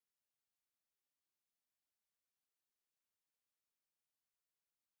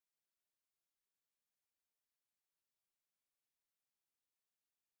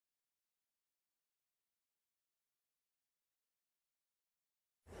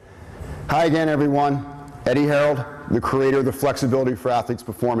Hi again, everyone. Eddie Harrold, the creator of the Flexibility for Athletes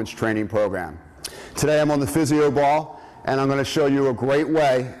Performance Training Program. Today I'm on the physio ball, and I'm going to show you a great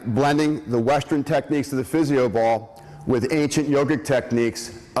way blending the Western techniques of the physio ball with ancient yogic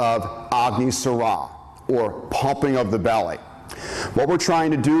techniques of Agni Sara, or pumping of the belly. What we're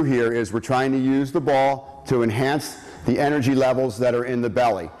trying to do here is we're trying to use the ball to enhance the energy levels that are in the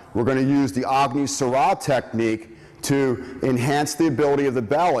belly. We're going to use the Agni Sara technique to enhance the ability of the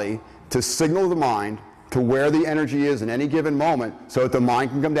belly to signal the mind to where the energy is in any given moment so that the mind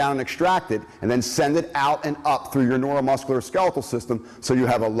can come down and extract it and then send it out and up through your neuromuscular skeletal system so you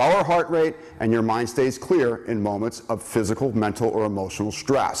have a lower heart rate and your mind stays clear in moments of physical, mental, or emotional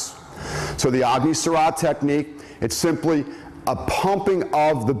stress. So the Agni Sara technique, it's simply a pumping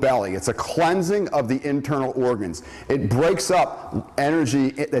of the belly. It's a cleansing of the internal organs. It breaks up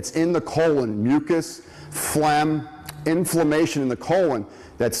energy that's in the colon, mucus, phlegm, inflammation in the colon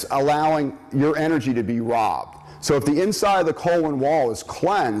that's allowing your energy to be robbed. So if the inside of the colon wall is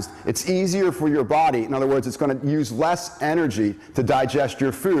cleansed, it's easier for your body. In other words, it's going to use less energy to digest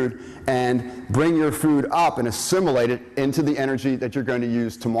your food and bring your food up and assimilate it into the energy that you're going to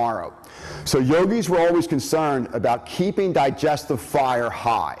use tomorrow. So yogis were always concerned about keeping digestive fire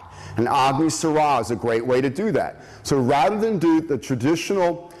high. And Agni Sara is a great way to do that. So rather than do the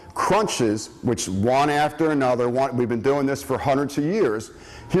traditional crunches, which one after another, we've been doing this for hundreds of years,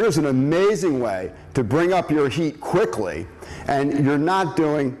 here's an amazing way to bring up your heat quickly, and you're not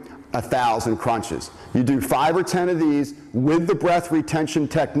doing 1,000 crunches. You do 5 or 10 of these with the breath retention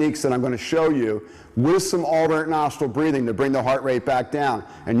techniques that I'm going to show you, with some alternate nostril breathing to bring the heart rate back down,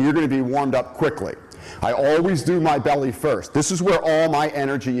 and you're going to be warmed up quickly. I always do my belly first. This is where all my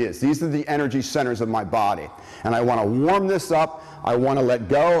energy is. These are the energy centers of my body. And I want to warm this up. I want to let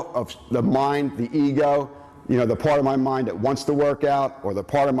go of the mind, the ego, the part of my mind that wants to work out, or the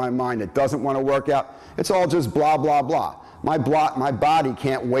part of my mind that doesn't want to work out. It's all just blah, blah, blah. My body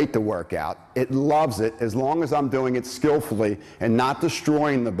can't wait to work out. It loves it as long as I'm doing it skillfully and not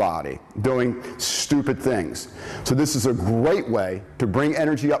destroying the body, doing stupid things. So this is a great way to bring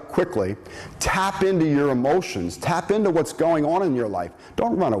energy up quickly. Tap into your emotions. Tap into what's going on in your life.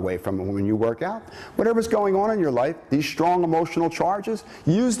 Don't run away from it when you work out. Whatever's going on in your life, these strong emotional charges,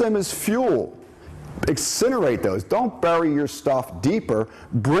 use them as fuel. Incinerate those. Don't bury your stuff deeper.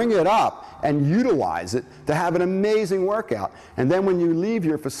 Bring it up and utilize it to have an amazing workout. And then when you leave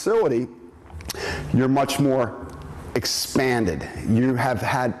your facility, you're much more expanded. You have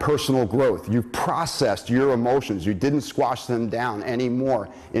had personal growth. You've processed your emotions. You didn't squash them down anymore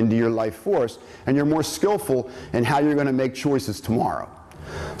into your life force, and you're more skillful in how you're going to make choices tomorrow.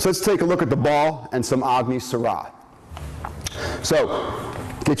 So let's take a look at the ball and some Agni Sara. So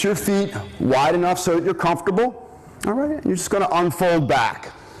get your feet wide enough so that you're comfortable. All right, you're just going to unfold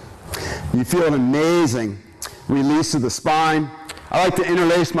back. You feel an amazing release of the spine. I like to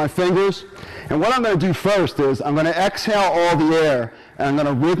interlace my fingers. And what I'm going to do first is I'm going to exhale all the air, and I'm going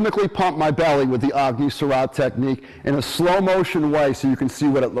to rhythmically pump my belly with the Agni Sara technique in a slow motion way so you can see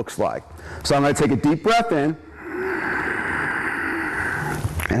what it looks like. So I'm going to take a deep breath in,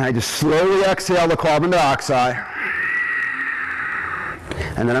 and I just slowly exhale the carbon dioxide,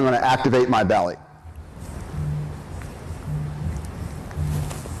 and then I'm going to activate my belly.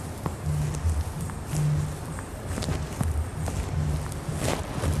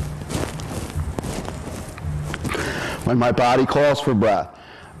 When my body calls for breath,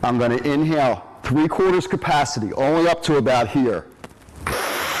 I'm going to inhale 3/4 capacity, only up to about here.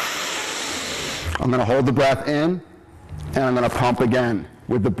 I'm going to hold the breath in, and I'm going to pump again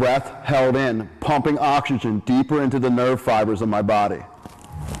with the breath held in, pumping oxygen deeper into the nerve fibers of my body.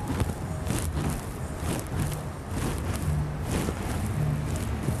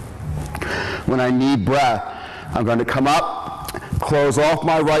 When I need breath, I'm going to come up, close off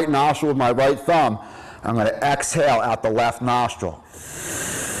my right nostril with my right thumb. I'm going to exhale out the left nostril.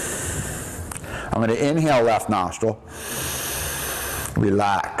 I'm going to inhale left nostril,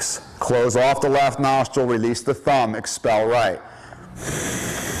 relax. Close off the left nostril, release the thumb, expel right.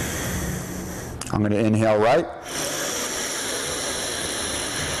 I'm going to inhale right.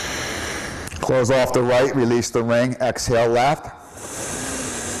 Close off the right, release the ring, exhale left.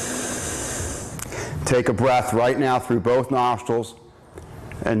 Take a breath right now through both nostrils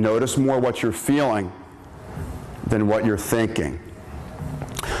and notice more what you're feeling than what you're thinking.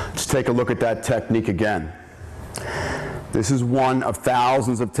 Let's take a look at that technique again. This is one of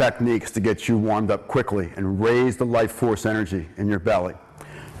thousands of techniques to get you warmed up quickly and raise the life force energy in your belly.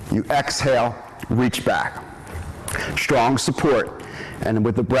 You exhale, reach back. Strong support. And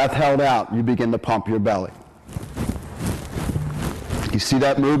with the breath held out, you begin to pump your belly. You see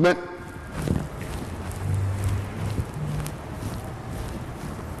that movement?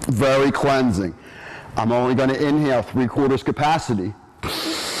 Very cleansing. I'm only going to inhale 3/4 capacity.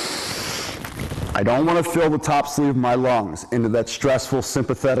 I don't want to fill the top sleeve of my lungs into that stressful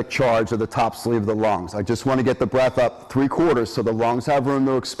sympathetic charge of the top sleeve of the lungs. I just want to get the breath up 3/4 so the lungs have room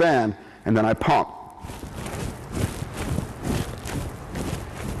to expand, and then I pump.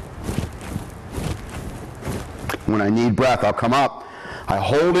 When I need breath, I'll come up, I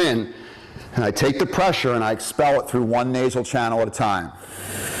hold in, and I take the pressure and I expel it through one nasal channel at a time.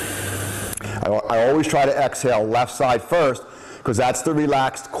 I always try to exhale left side first because that's the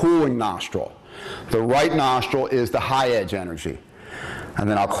relaxed, cooling nostril. The right nostril is the high edge energy. And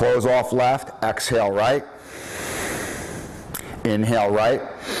then I'll close off left, exhale right, inhale right,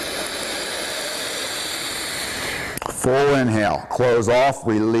 full inhale, close off,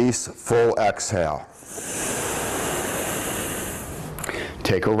 release, full exhale.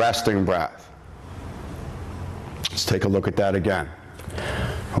 Take a resting breath. Let's take a look at that again.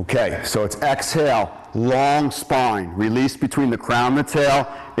 Okay, so it's exhale, long spine, release between the crown and the tail,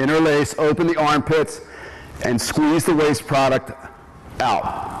 interlace, open the armpits, and squeeze the waste product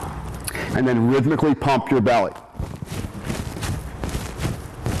out. And then rhythmically pump your belly.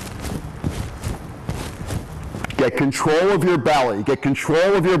 Get control of your belly, get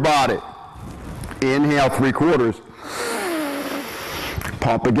control of your body. Inhale 3/4.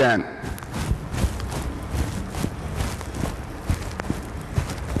 Pump again.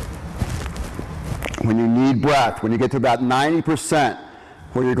 When you need breath, when you get to about 90%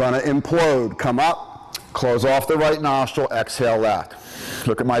 where you're going to implode, come up, close off the right nostril, exhale left.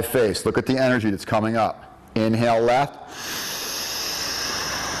 Look at my face. Look at the energy that's coming up. Inhale left.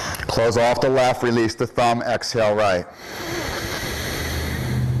 Close off the left, release the thumb, exhale right.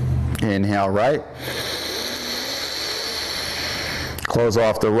 Inhale right. Close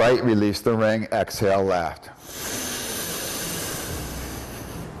off the right, release the ring, exhale left.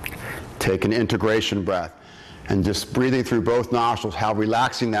 Take an integration breath and just breathing through both nostrils, how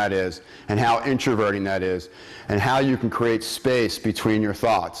relaxing that is and how introverting that is and how you can create space between your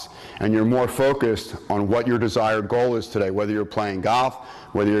thoughts. And you're more focused on what your desired goal is today, whether you're playing golf,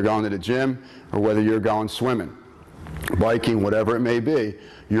 whether you're going to the gym, or whether you're going swimming, biking, whatever it may be.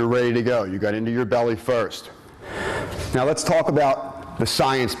 You're ready to go. You got into your belly first. Now let's talk about the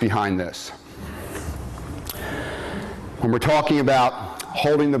science behind this. When we're talking about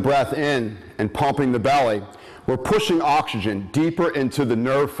holding the breath in and pumping the belly, we're pushing oxygen deeper into the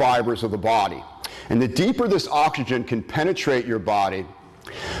nerve fibers of the body. And the deeper this oxygen can penetrate your body,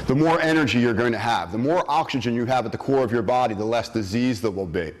 the more energy you're going to have. The more oxygen you have at the core of your body, the less disease there will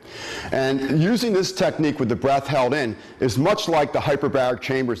be. And using this technique with the breath held in is much like the hyperbaric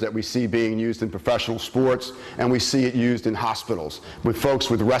chambers that we see being used in professional sports, and we see it used in hospitals with folks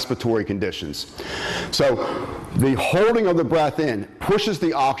with respiratory conditions. So the holding of the breath in pushes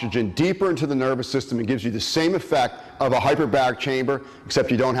the oxygen deeper into the nervous system and gives you the same effect of a hyperbaric chamber, except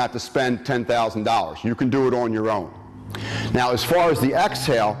you don't have to spend $10,000. You can do it on your own. Now, as far as the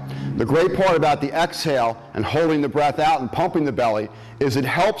exhale, the great part about the exhale and holding the breath out and pumping the belly is it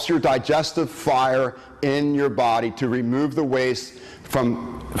helps your digestive fire in your body to remove the waste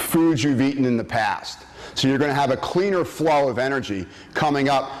from foods you've eaten in the past. So you're going to have a cleaner flow of energy coming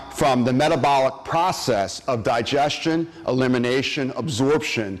up from the metabolic process of digestion, elimination,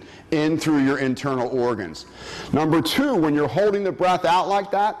 absorption in through your internal organs. Number two, when you're holding the breath out like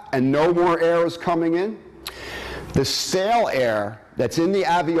that and no more air is coming in, the stale air that's in the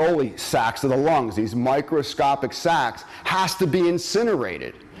alveoli sacs of the lungs, these microscopic sacs, has to be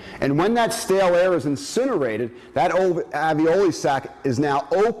incinerated. And when that stale air is incinerated, that alveoli sac is now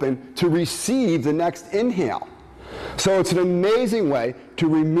open to receive the next inhale. So it's an amazing way to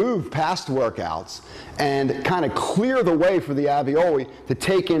remove past workouts and kind of clear the way for the alveoli to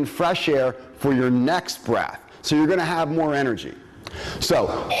take in fresh air for your next breath. So you're going to have more energy. So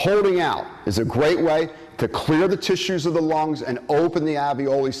holding out is a great way to clear the tissues of the lungs and open the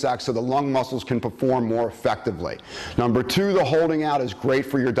alveoli sac so the lung muscles can perform more effectively. Number two, the holding out is great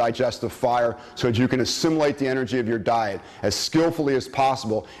for your digestive fire so that you can assimilate the energy of your diet as skillfully as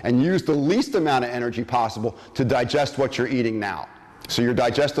possible and use the least amount of energy possible to digest what you're eating now. So your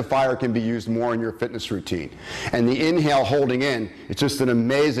digestive fire can be used more in your fitness routine. And the inhale holding in, it's just an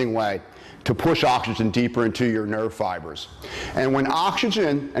amazing way to push oxygen deeper into your nerve fibers. And when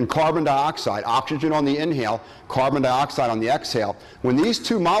oxygen and carbon dioxide, oxygen on the inhale, carbon dioxide on the exhale, when these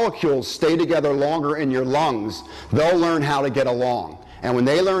two molecules stay together longer in your lungs, they'll learn how to get along. And when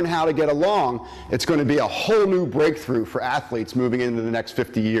they learn how to get along, it's going to be a whole new breakthrough for athletes moving into the next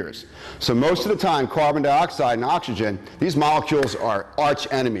 50 years. So most of the time, carbon dioxide and oxygen, these molecules are arch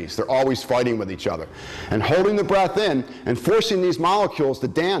enemies. They're always fighting with each other. And holding the breath in and forcing these molecules to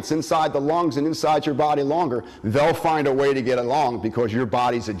dance inside the lungs and inside your body longer, they'll find a way to get along because your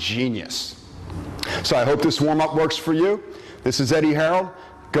body's a genius. So I hope this warm-up works for you. This is Eddie Harrold.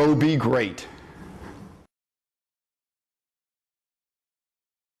 Go be great.